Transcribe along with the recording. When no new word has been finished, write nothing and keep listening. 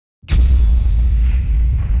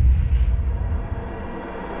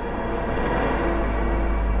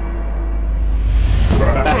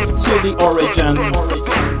Oregon.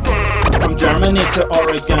 From Germany to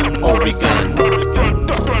Oregon.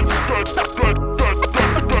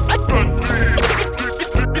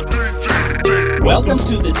 Welcome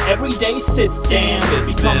to this everyday system.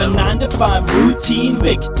 Become a 9 to 5 routine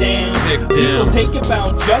victim. People take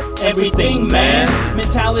about just everything, man.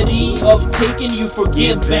 Mentality of taking you for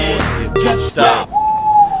given. Just stop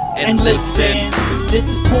and listen. This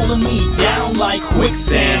is pulling me down like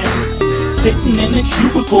quicksand. Sitting in a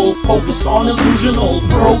cubicle, focused on illusional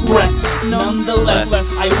progress.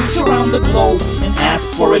 Nonetheless, I reach around the globe and ask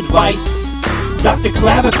for advice. Dr.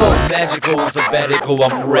 Clavicle, magical, sabbatical,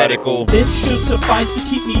 I'm radical. This should suffice to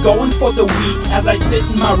keep me going for the week as I sit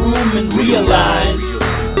in my room and realize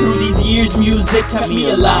through these years music kept me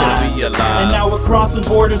alive. And now we're crossing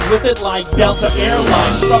borders with it like Delta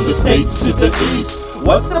Airlines. From the States to the East,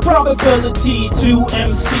 what's the probability two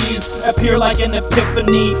MCs appear like an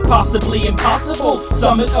epiphany? Possibly impossible.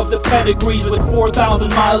 Summit of the pedigrees with 4,000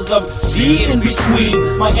 miles of sea in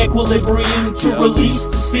between. My equilibrium to release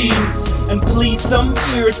the steam and please some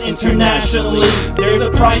ears internationally. There's a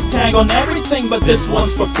price tag on everything, but this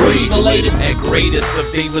one's for free. The latest and greatest of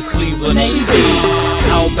Davis Cleveland Navy.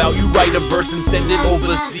 How about you write a verse and send it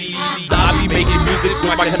overseas? I be making music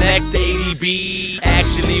with my Connect to ADB.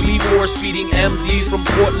 Actually, we force feeding MCs from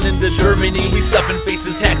Portland to Germany. We stuffing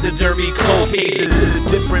faces, taxidermy, clone cases.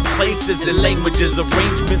 Different places and languages,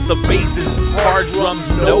 arrangements of bases. Hard drums,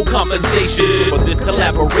 no compensation. For this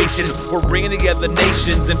collaboration, we're bringing together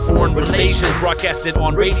nations and foreign relations. Broadcasted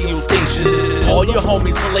on radio stations. All your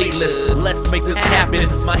homies playlists, let's make this happen.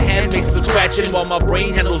 My hand makes the scratching while my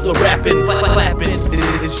brain handles the rapping. Clapping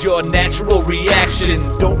is your natural reaction.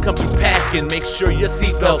 Don't come through packing, make sure your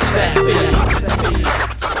seatbelt's fastened.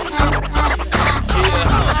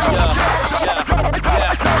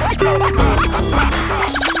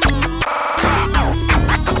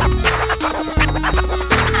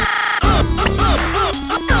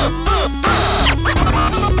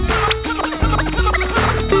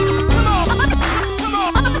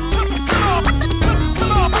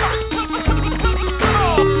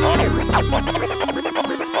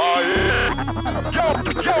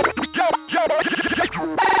 Yo!